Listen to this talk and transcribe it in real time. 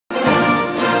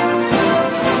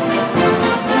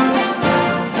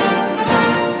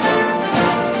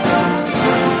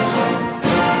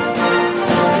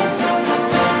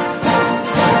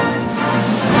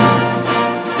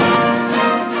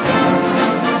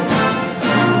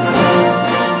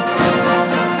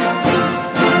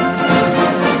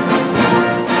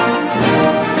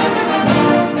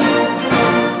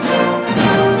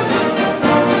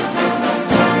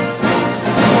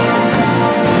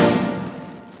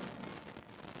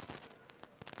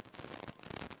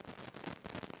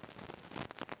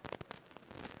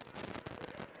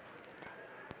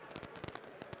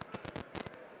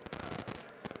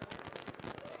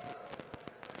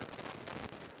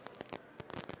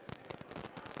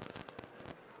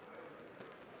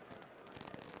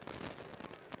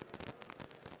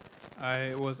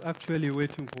I was actually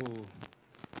waiting for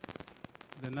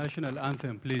the national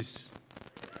anthem, please.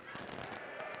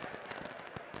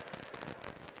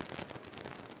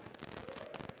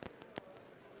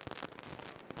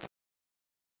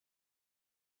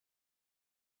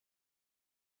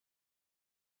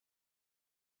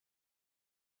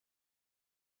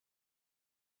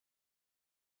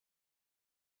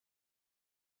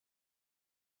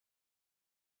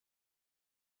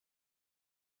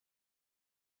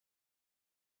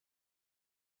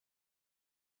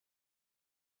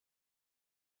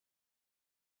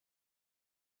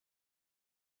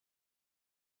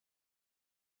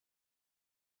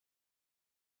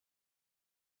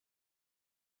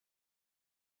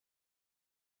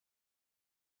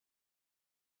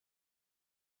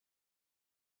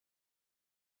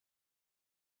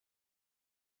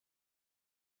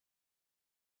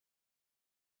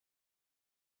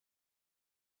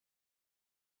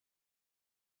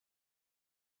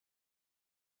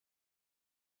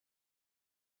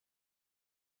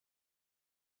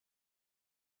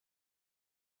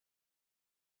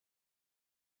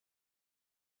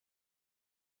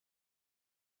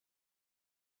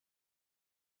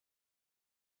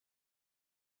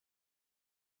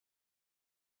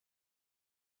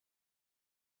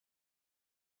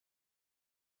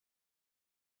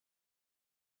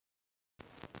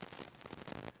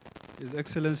 His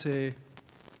Excellency,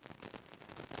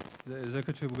 the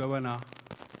Executive Governor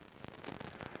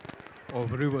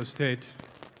of Rivers State,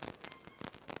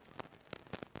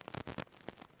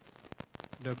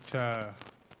 Dr.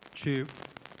 Chief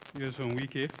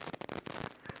Wike,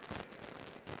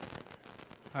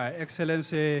 Her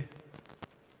Excellency,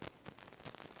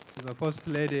 the First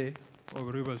Lady of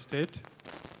Rivers State,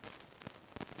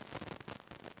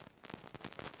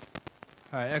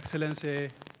 Her Excellency,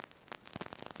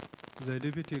 the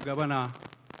Deputy Governor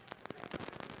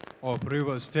of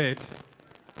Rivers State,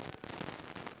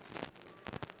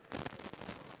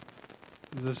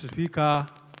 the Speaker,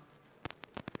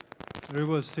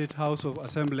 Rivers State House of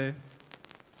Assembly,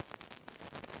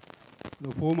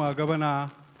 the former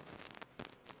Governor,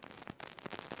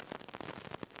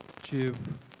 Chief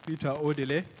Peter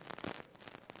Odile,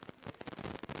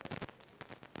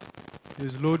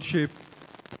 His Lordship,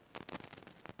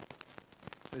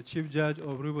 the Chief Judge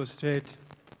of Rivers State,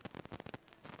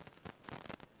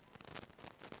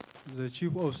 the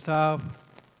Chief of Staff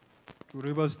to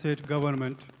Rivers State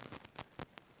Government,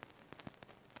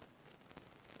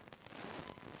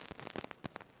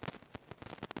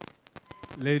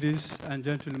 ladies and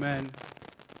gentlemen,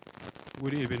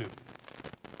 good evening.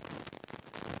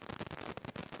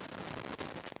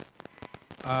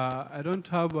 I don't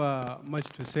have much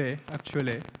to say,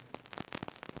 actually.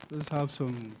 Just have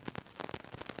some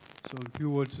few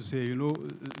words to say. You know,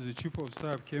 the Chief of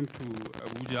Staff came to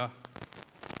Abuja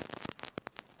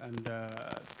and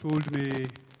told me,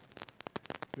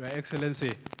 Your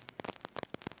Excellency,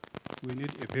 we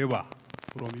need a favor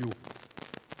from you.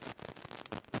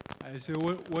 I said,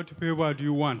 what favor do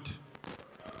you want?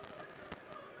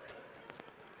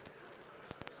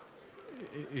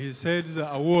 He said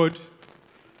the award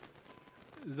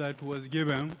that was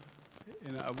given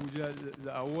in Abuja,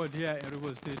 the award here in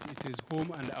Rivers State, it is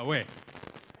home and away.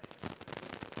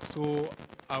 So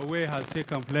away has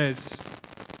taken place,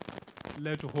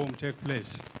 let home take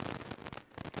place.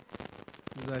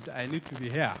 That I need to be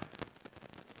here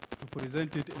to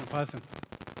present it in person.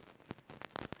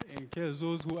 In case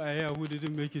those who are here who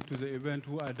didn't make it to the event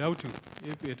who are doubting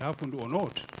if it happened or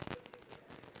not.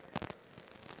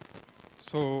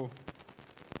 So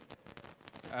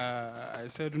I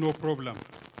said no problem.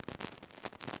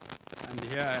 And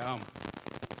here I am.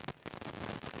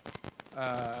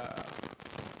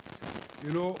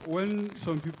 You know, when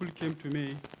some people came to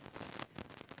me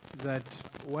that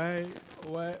why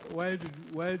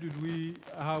did we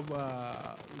have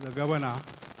the governor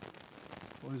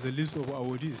on the list of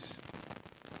awardees?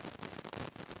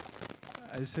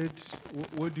 I said,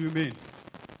 what do you mean?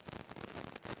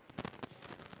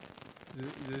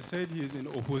 They said he is in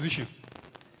opposition.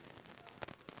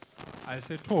 I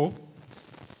said, oh,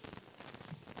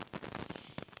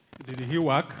 did he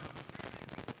work?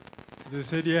 They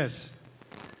said yes.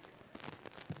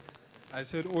 I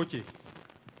said, okay.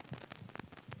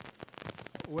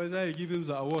 Whether you give him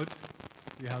the award,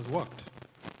 he has worked.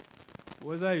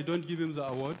 Whether you don't give him the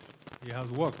award, he has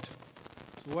worked.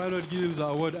 So why not give him the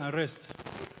award and rest?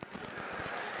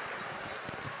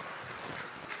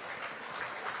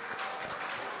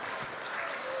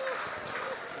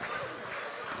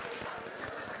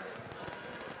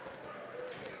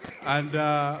 And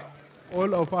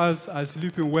all of us are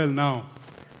sleeping well now,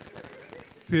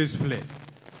 peacefully.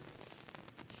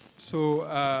 So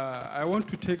I want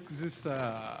to take this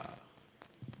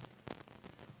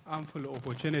ample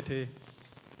opportunity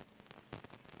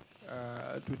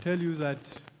to tell you that,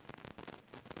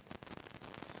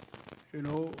 you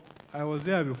know, I was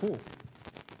there before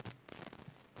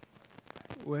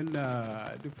when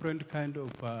different kind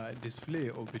of display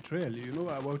of betrayal, you know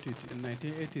about it in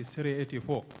 1983,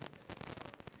 84.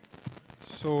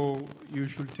 So you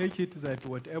should take it that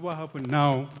whatever happened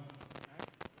now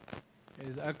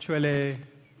is actually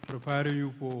preparing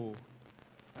you for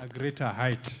a greater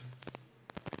height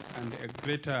and a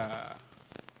greater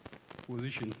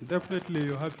position. Definitely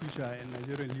you have future in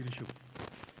Nigerian leadership.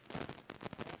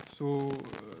 So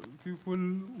people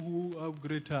who have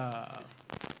greater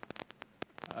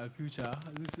future,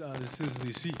 these are the things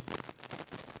they see.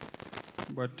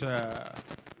 But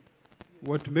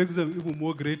what makes them even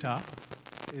more greater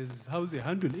is how they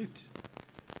handle it,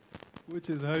 which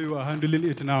is how you are handling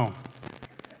it now.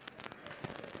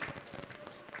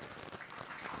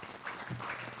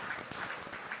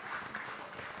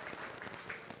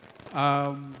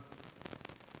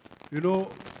 You know,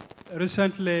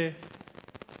 recently,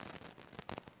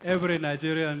 every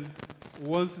Nigerian,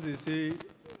 once they say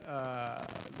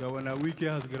Governor Wike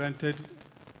has granted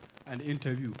an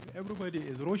interview, everybody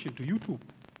is rushing to YouTube.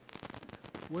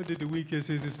 What did Wike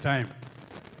say this time?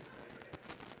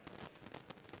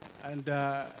 And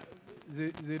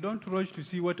they don't rush to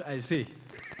see what I say.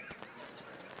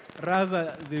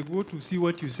 Rather, they go to see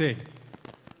what you say.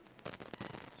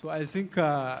 So I think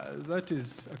that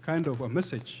is a kind of a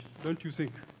message, don't you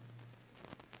think?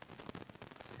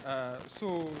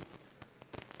 So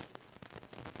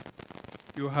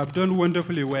you have done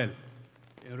wonderfully well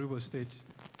in Rivers State,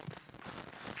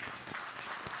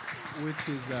 which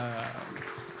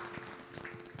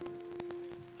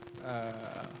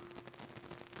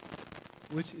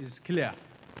is clear.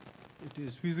 It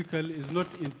is physical, it's not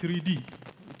in 3D,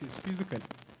 it is physical.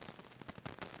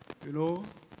 You know,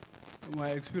 in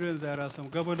my experience, there are some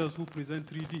governors who present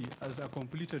 3D as a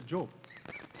completed job.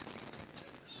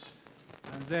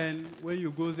 And then when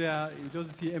you go there, you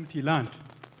just see empty land.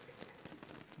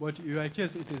 But in your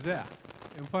case, it is there.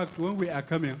 In fact, when we are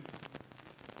coming,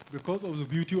 because of the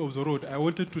beauty of the road, I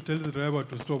wanted to tell the driver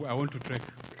to stop, I want to trek.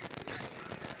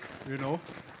 You know?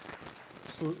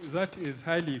 So that is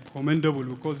highly commendable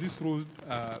because these roads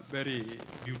are very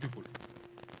beautiful.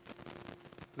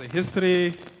 The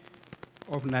history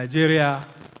of Nigeria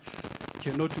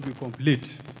cannot be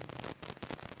complete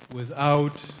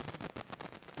without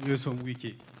Nyesom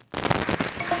Wike.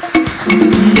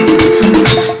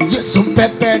 Nyesom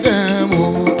Pepe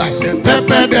Demo, I said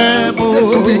Pepe Demo,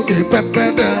 Nyesom Wike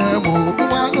Pepe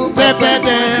Demo, Pepe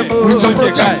Demo, with some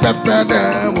project Pepe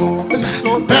Demo,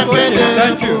 Pepe Demo.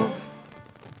 Thank you.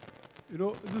 You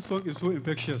know, this song is so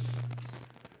infectious.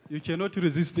 You cannot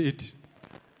resist it.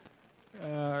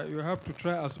 You have to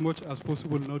try as much as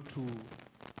possible not to.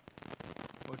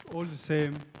 But all the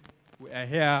same, we are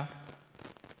here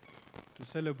to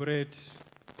celebrate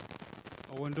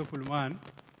a wonderful man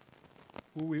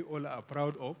who we all are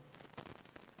proud of,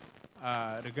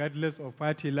 regardless of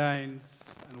party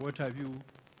lines and what have you.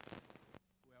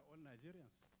 We are all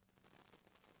Nigerians.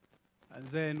 And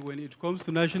then when it comes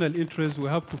to national interest, we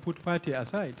have to put party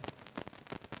aside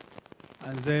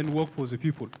and then work for the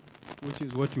people, which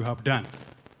is what you have done.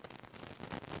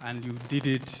 And you did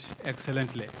it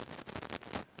excellently.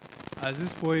 At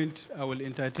this point, I will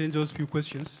entertain just a few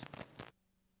questions.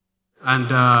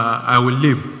 And I will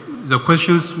leave. The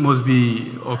questions must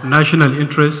be of national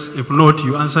interest. If not,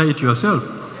 you answer it yourself.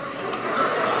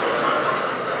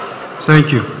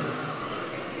 Thank you.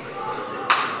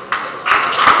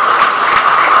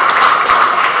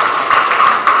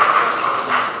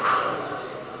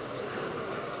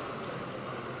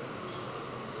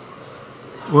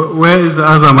 Where is the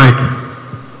other mic?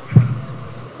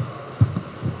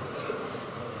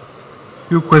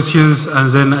 Few questions and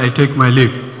then I take my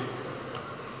leave.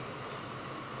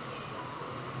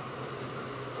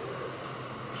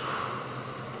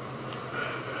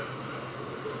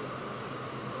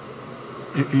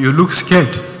 You look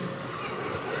scared.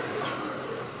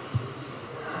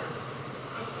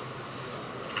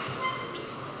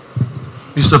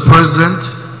 Mr. President,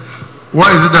 why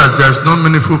is it that there's no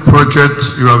meaningful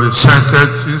project you have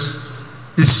cited since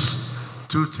this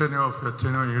two tenure of your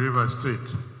tenure in Rivers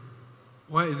State?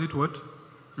 Why is it what?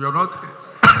 You have not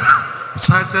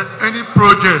cited any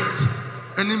project,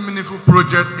 any meaningful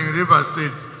project in Rivers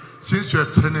State since your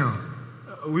tenure.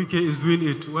 Wike is doing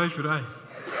it. Why should I?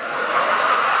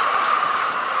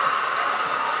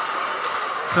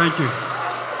 Thank you.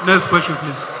 Next question,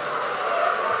 please.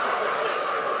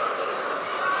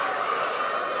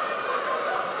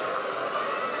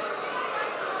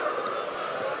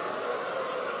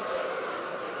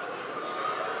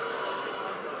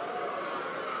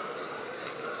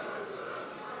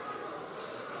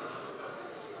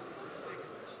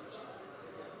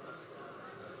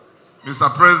 Mr.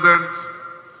 President,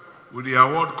 with the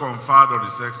award conferred on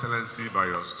His Excellency by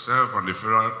yourself and the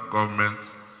federal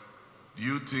government, do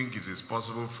you think it is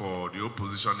possible for the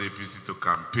opposition APC to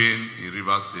campaign in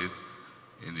Rivers State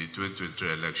in the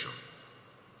 2023 election?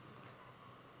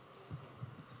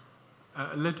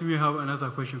 Let me have another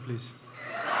question, please.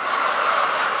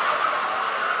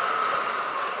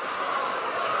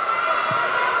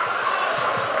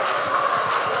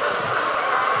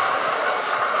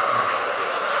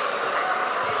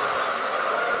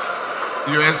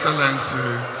 Your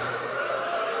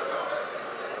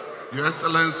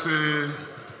Excellency,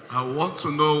 I want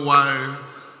to know why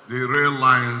the rail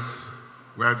lines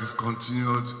were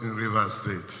discontinued in Rivers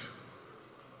State.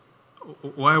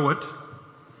 Why what?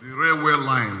 The railway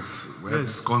lines were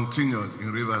discontinued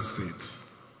in Rivers State.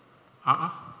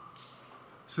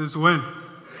 Since when?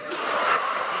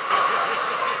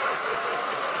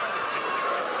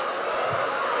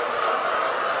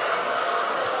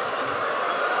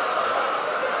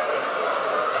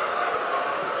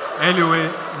 Anyway,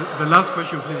 the last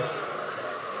question, please.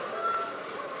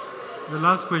 The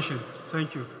last question.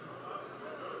 Thank you.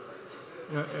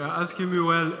 You're asking me,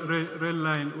 well, rail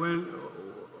line, well,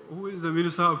 who is the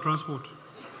Minister of Transport?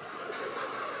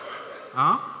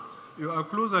 Huh? You are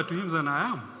closer to him than I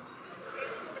am.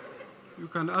 You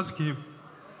can ask him.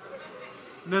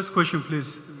 Next question,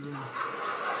 please.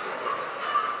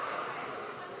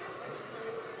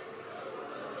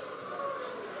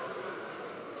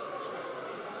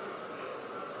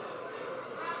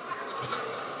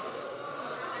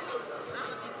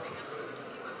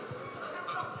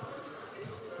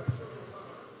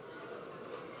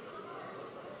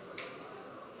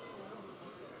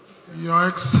 Your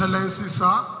Excellency,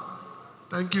 sir,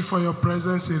 thank you for your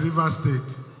presence in Rivers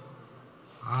State.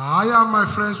 I and my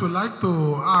friends would like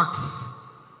to ask,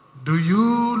 do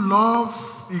you love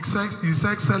His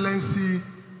Excellency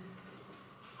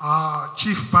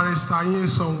Chief Barrister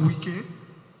Nyesom Wike?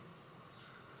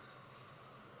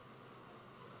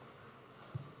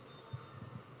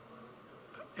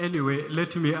 Anyway,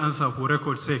 let me answer for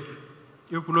record's sake.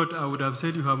 If not, I would have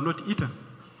said you have not eaten.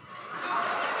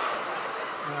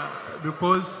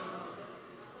 Because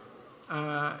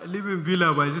leaving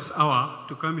Villa by this hour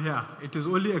to come here, it is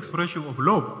only expression of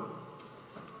love.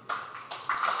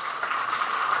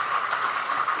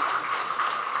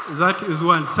 That is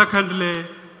one. Secondly,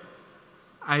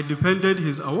 I defended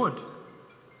his award.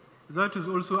 That is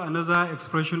also another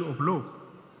expression of love.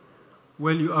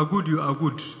 Well, you are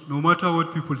good, no matter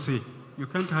what people say. You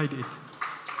can't hide it.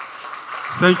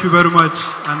 Thank you very much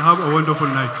and have a wonderful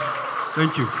night.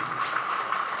 Thank you.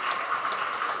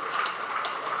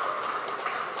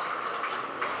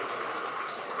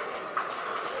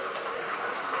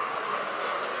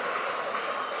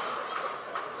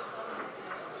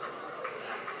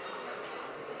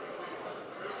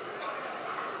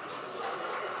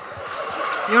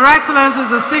 Your Excellencies,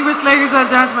 distinguished ladies and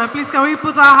gentlemen, please can we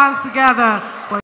put our hands together